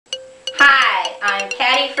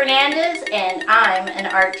Patty Fernandez and I'm an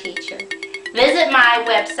art teacher. Visit my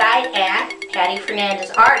website at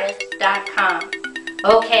pattyfernandezartist.com.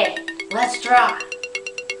 Okay, let's draw.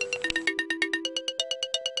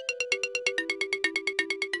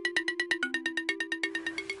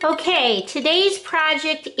 Okay, today's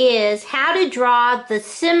project is how to draw the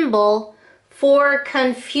symbol for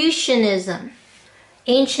Confucianism,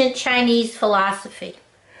 ancient Chinese philosophy.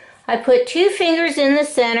 I put 2 fingers in the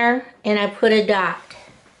center and I put a dot.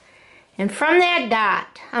 And from that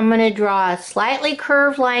dot, I'm going to draw a slightly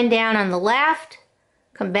curved line down on the left,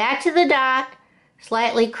 come back to the dot,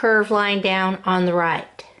 slightly curved line down on the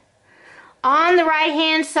right. On the right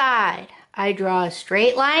hand side, I draw a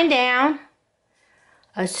straight line down,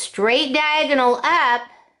 a straight diagonal up,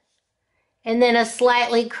 and then a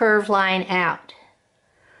slightly curved line out.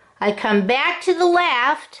 I come back to the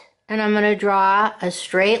left and I'm going to draw a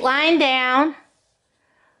straight line down,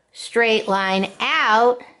 straight line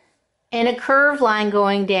out, and a curved line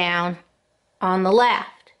going down on the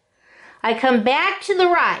left. I come back to the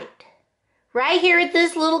right. Right here at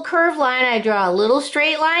this little curved line, I draw a little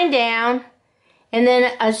straight line down and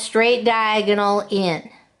then a straight diagonal in.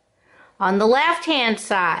 On the left-hand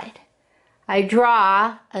side, I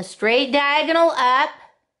draw a straight diagonal up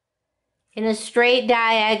and a straight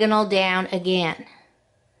diagonal down again.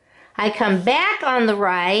 I come back on the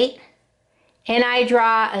right and I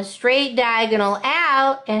draw a straight diagonal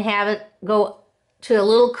out and have it go to a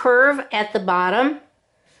little curve at the bottom.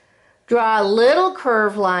 Draw a little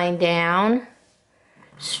curved line down,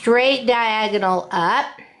 straight diagonal up,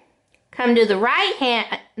 come to the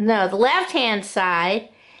the left-hand side,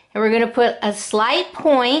 and we're going to put a slight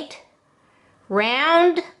point,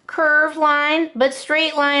 round curved line, but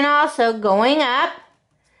straight line also going up.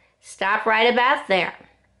 Stop right about there.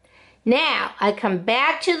 Now, I come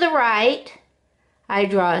back to the right, I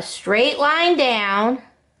draw a straight line down,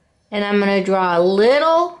 and I'm going to draw a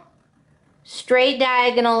little straight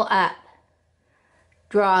diagonal up.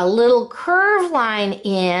 Draw a little curved line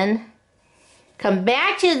in, come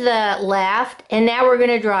back to the left, and now we're going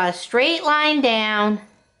to draw a straight line down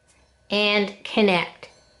and connect.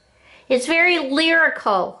 It's very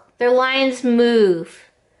lyrical. Their lines move.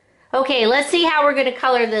 Okay, let's see how we're going to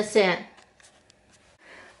color this in.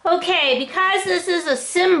 Okay, because this is a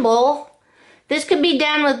symbol, this could be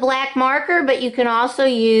done with black marker, but you can also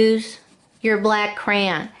use your black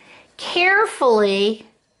crayon. Carefully,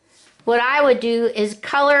 what I would do is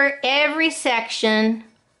color every section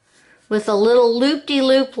with a little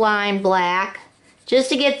loop-de-loop line black, just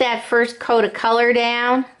to get that first coat of color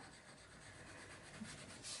down.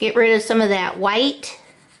 Get rid of some of that white.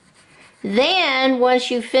 Then, once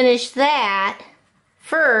you finish that,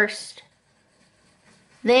 first,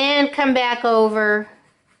 then come back over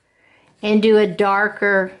and do a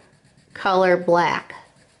darker color black.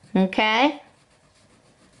 Okay?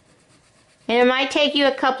 And it might take you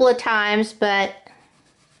a couple of times, but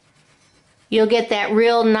you'll get that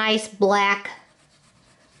real nice black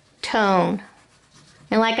tone.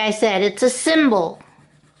 And like I said, it's a symbol.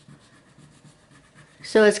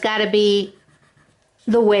 So it's got to be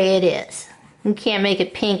the way it is. You can't make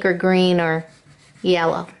it pink or green or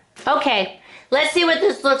yellow. Okay, let's see what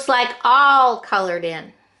this looks like all colored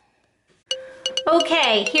in.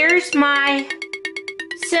 Okay, here's my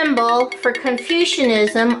symbol for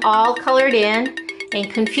Confucianism all colored in.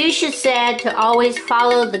 And Confucius said to always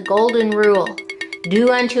follow the golden rule.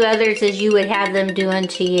 Do unto others as you would have them do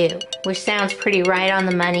unto you. Which sounds pretty right on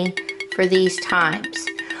the money for these times.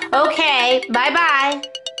 Okay, bye-bye.